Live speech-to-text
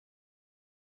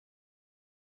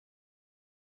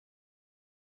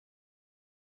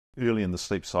early in the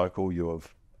sleep cycle, you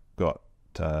have got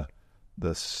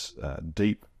this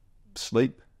deep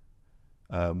sleep,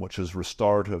 which is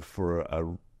restorative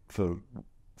for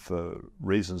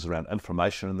reasons around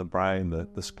inflammation in the brain.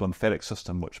 This glymphatic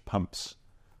system, which pumps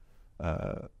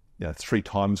 3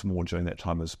 times more during that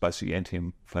time, is basically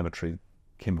anti-inflammatory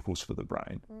chemicals for the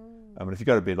brain. And if you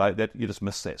go to bed late, you just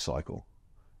miss that cycle,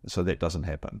 so that doesn't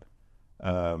happen.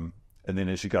 And then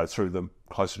as you go through them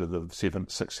closer to the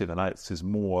 6, 7, 8, there's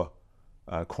more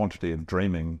quantity of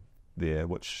dreaming there,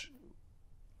 which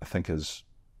I think is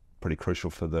pretty crucial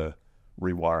for the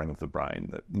rewiring of the brain,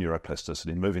 the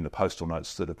neuroplasticity, moving the postal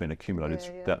notes that have been accumulated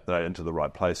into the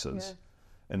right places.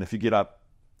 Yeah. And if you get up,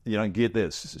 you don't get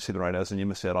that 7 or 8 hours, and you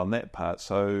miss out on that part.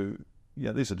 So,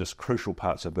 these are just crucial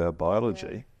parts of our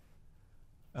biology.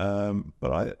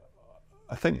 But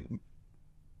I think,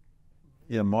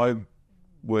 my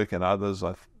work and others,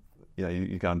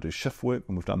 you go and do shift work,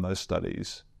 and we've done those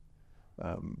studies.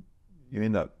 You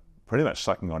end up pretty much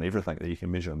sucking on everything that you can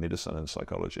measure in medicine and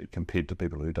psychology compared to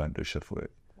people who don't do shift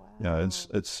work. Wow.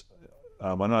 It's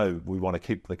I know we want to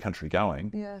keep the country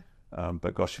going,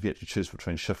 but gosh, if you had to choose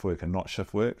between shift work and not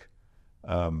shift work,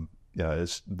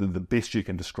 it's the best you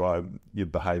can describe your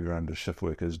behaviour under shift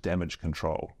work is damage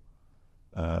control.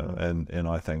 And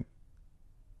I think,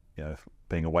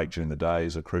 being awake during the day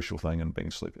is a crucial thing, and being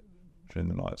asleep during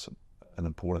the night is an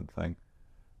important thing.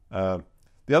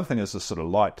 The other thing is this sort of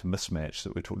light mismatch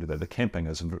that we talked about. The camping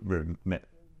is very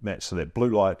matched. So that blue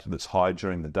light that's high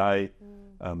during the day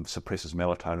suppresses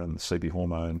melatonin, the sleepy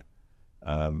hormone,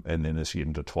 and then as you get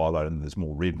into twilight and there's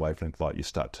more red wavelength light,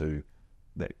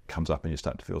 that comes up and you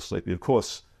start to feel sleepy. Of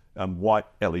course, white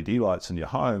LED lights in your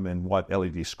home and white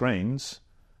LED screens,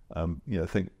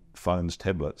 think phones,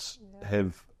 tablets,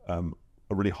 have a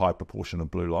really high proportion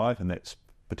of blue light, and that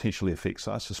potentially affects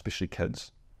us, especially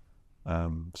kids.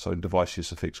 So device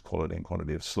use affects quality and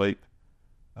quantity of sleep.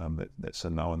 That's a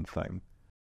known thing.